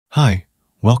Hi,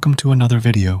 welcome to another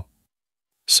video.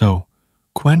 So,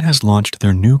 Qwen has launched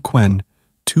their new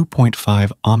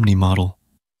Qwen-2.5 Omni model.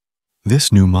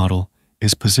 This new model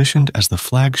is positioned as the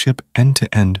flagship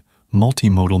end-to-end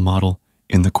multimodal model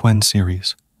in the Qwen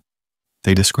series.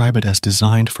 They describe it as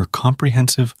designed for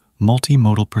comprehensive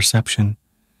multimodal perception,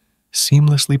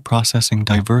 seamlessly processing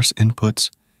diverse inputs,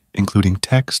 including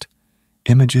text,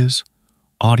 images,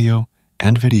 audio,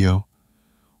 and video,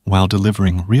 while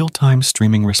delivering real-time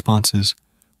streaming responses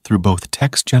through both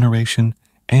text generation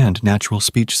and natural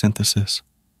speech synthesis.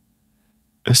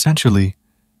 Essentially,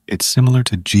 it's similar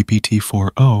to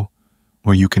GPT-4O,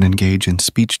 where you can engage in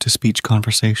speech-to-speech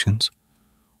conversations,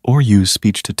 or use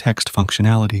speech-to-text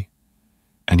functionality,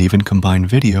 and even combine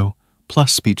video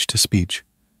plus speech-to-speech,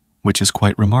 which is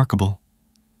quite remarkable.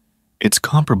 It's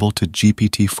comparable to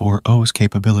GPT-4O's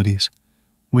capabilities,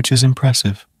 which is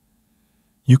impressive.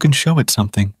 You can show it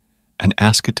something and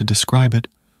ask it to describe it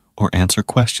or answer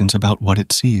questions about what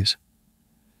it sees.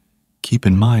 Keep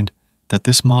in mind that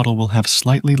this model will have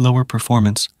slightly lower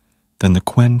performance than the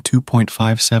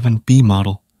Qwen-2.57B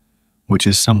model, which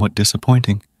is somewhat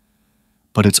disappointing,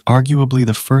 but it's arguably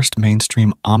the first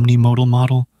mainstream omnimodal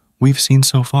model we've seen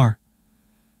so far.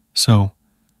 So,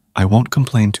 I won't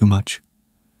complain too much.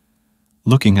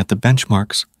 Looking at the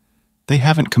benchmarks, they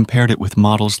haven't compared it with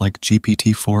models like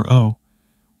GPT-4O,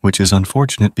 which is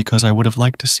unfortunate because I would have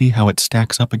liked to see how it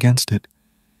stacks up against it,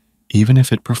 even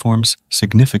if it performs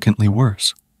significantly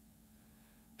worse.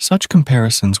 Such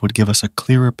comparisons would give us a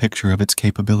clearer picture of its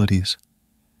capabilities.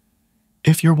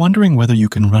 If you're wondering whether you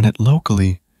can run it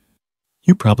locally,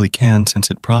 you probably can,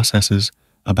 since it processes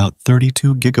about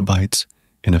 32 gigabytes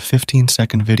in a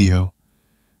 15-second video,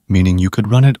 meaning you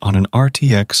could run it on an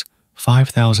RTX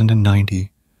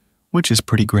 5090, which is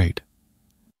pretty great.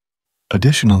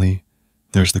 Additionally,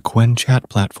 there's the Qwen chat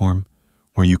platform,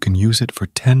 where you can use it for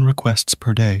 10 requests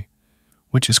per day,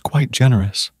 which is quite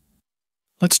generous.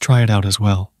 Let's try it out as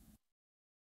well.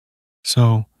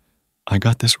 So, I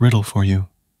got this riddle for you.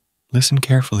 Listen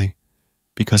carefully,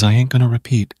 because I ain't gonna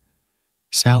repeat.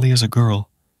 Sally is a girl,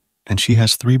 and she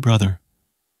has 3 brothers,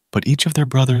 but each of their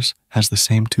brothers has the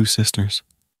same 2 sisters.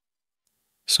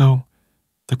 So,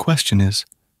 the question is,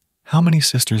 how many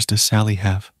sisters does Sally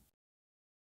have?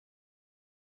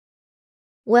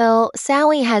 Well,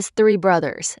 Sally has 3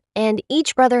 brothers, and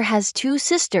each brother has 2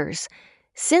 sisters.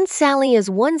 Since Sally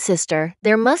is one sister,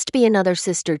 there must be another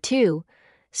sister too.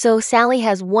 So Sally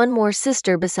has one more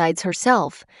sister besides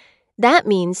herself. That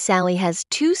means Sally has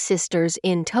 2 sisters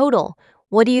in total.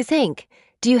 What do you think?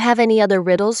 Do you have any other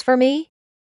riddles for me?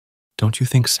 Don't you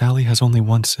think Sally has only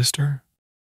one sister?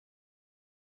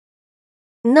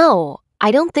 No, I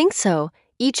don't think so.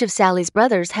 Each of Sally's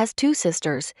brothers has 2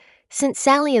 sisters. Since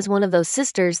Sally is one of those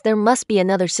sisters, there must be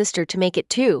another sister to make it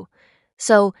 2.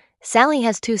 So, Sally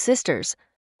has 2 sisters.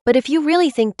 But if you really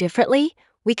think differently,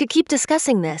 we could keep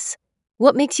discussing this.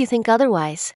 What makes you think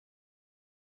otherwise?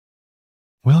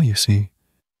 Well, you see,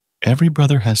 every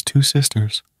brother has 2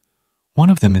 sisters. One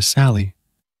of them is Sally.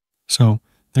 So,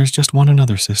 there's just one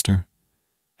another sister.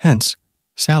 Hence,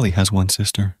 Sally has one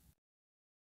sister.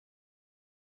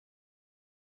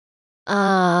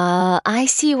 I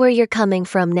see where you're coming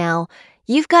from now.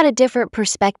 You've got a different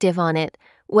perspective on it.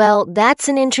 Well, that's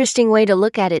an interesting way to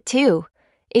look at it, too.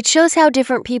 It shows how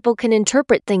different people can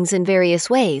interpret things in various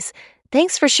ways.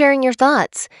 Thanks for sharing your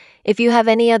thoughts. If you have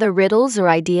any other riddles or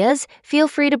ideas, feel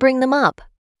free to bring them up.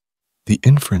 The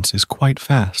inference is quite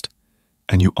fast,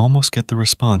 and you almost get the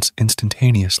response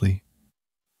instantaneously.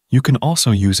 You can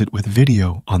also use it with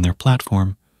video on their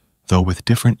platform, though with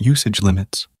different usage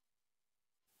limits.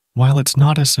 While it's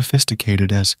not as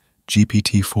sophisticated as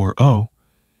GPT-4O,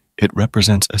 it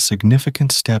represents a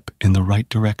significant step in the right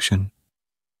direction.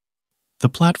 The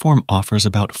platform offers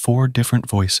about 4 different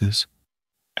voices,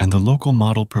 and the local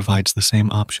model provides the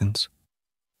same options,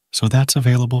 so that's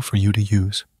available for you to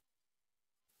use.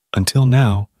 Until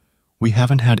now, we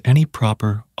haven't had any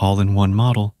proper all-in-one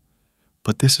model,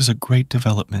 but this is a great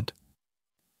development.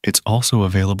 It's also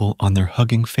available on their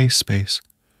Hugging Face space,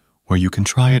 where you can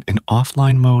try it in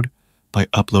offline mode by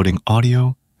uploading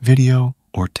audio, video,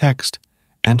 or text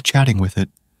and chatting with it,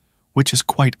 which is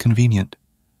quite convenient.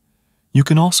 You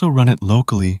can also run it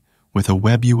locally with a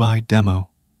web UI demo.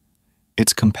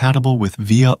 It's compatible with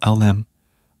VLLM,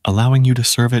 allowing you to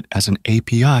serve it as an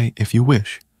API if you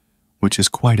wish, which is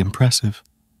quite impressive.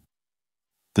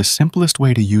 The simplest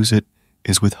way to use it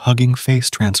is with Hugging Face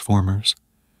transformers,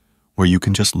 where you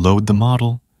can just load the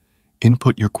model,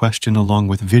 input your question along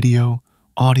with video,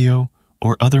 audio,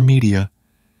 or other media,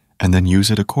 and then use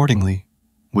it accordingly,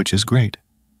 which is great.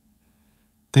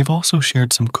 They've also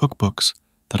shared some cookbooks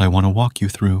that I want to walk you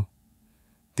through.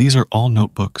 These are all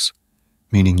notebooks,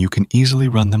 meaning you can easily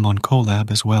run them on Colab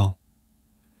as well.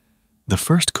 The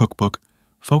first cookbook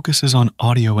focuses on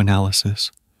audio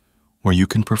analysis, where you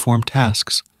can perform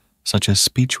tasks such as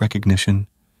speech recognition,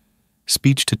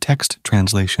 speech-to-text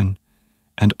translation,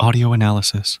 and audio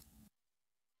analysis.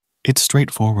 It's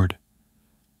straightforward.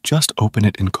 Just open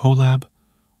it in Colab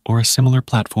or a similar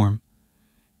platform.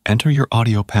 Enter your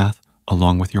audio path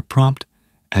along with your prompt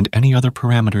and any other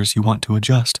parameters you want to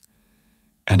adjust,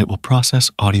 and it will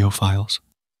process audio files.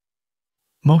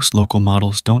 Most local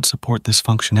models don't support this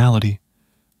functionality,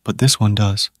 but this one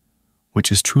does,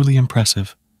 which is truly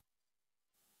impressive.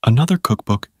 Another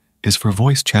cookbook is for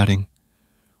voice chatting,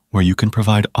 where you can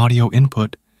provide audio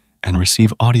input and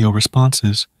receive audio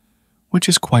responses, which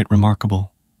is quite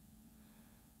remarkable.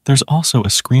 There's also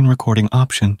a screen recording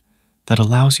option that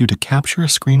allows you to capture a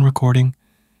screen recording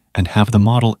and have the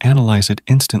model analyze it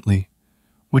instantly,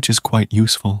 which is quite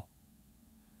useful.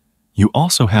 You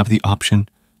also have the option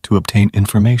to obtain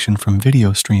information from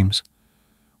video streams,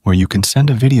 where you can send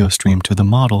a video stream to the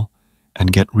model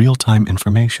and get real-time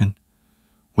information,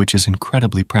 which is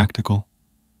incredibly practical.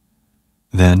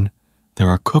 Then, there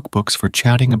are cookbooks for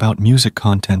chatting about music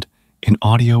content in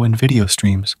audio and video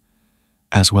streams,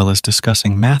 as well as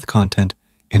discussing math content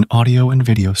in audio and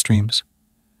video streams.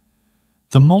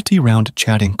 The multi-round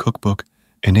chatting cookbook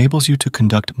enables you to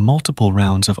conduct multiple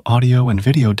rounds of audio and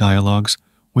video dialogues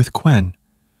with Qwen,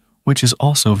 which is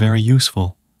also very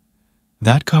useful.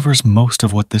 That covers most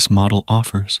of what this model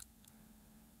offers.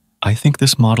 I think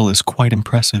this model is quite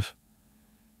impressive.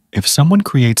 If someone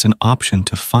creates an option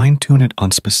to fine-tune it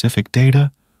on specific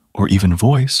data or even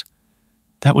voice,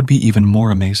 that would be even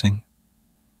more amazing.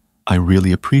 I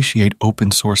really appreciate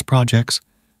open source projects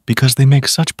because they make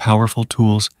such powerful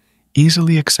tools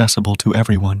easily accessible to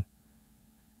everyone.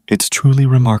 It's truly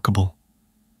remarkable.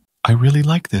 I really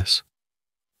like this.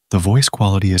 The voice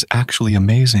quality is actually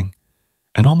amazing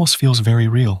and almost feels very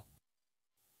real.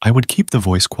 I would keep the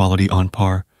voice quality on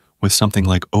par with something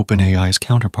like OpenAI's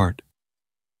counterpart.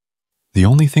 The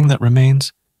only thing that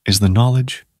remains is the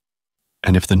knowledge,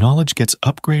 and if the knowledge gets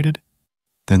upgraded,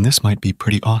 then this might be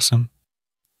pretty awesome,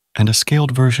 and a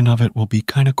scaled version of it will be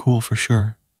kinda cool for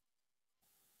sure.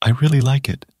 I really like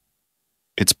it.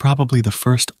 It's probably the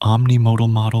first omni-modal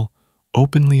model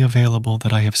openly available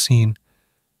that I have seen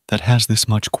that has this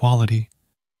much quality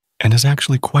and is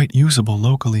actually quite usable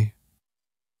locally.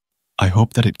 I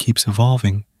hope that it keeps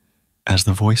evolving, as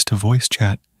the voice-to-voice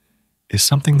chat is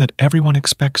something that everyone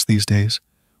expects these days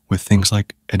with things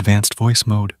like advanced voice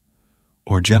mode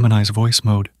or Gemini's voice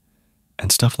mode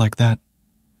and stuff like that.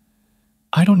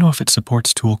 I don't know if it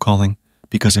supports tool calling,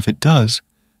 because if it does,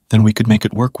 then we could make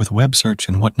it work with web search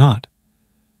and whatnot.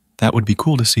 That would be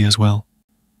cool to see as well.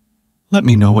 Let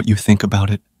me know what you think about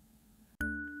it.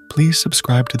 Please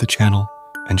subscribe to the channel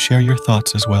and share your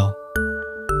thoughts as well.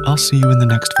 I'll see you in the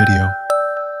next video.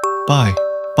 Bye.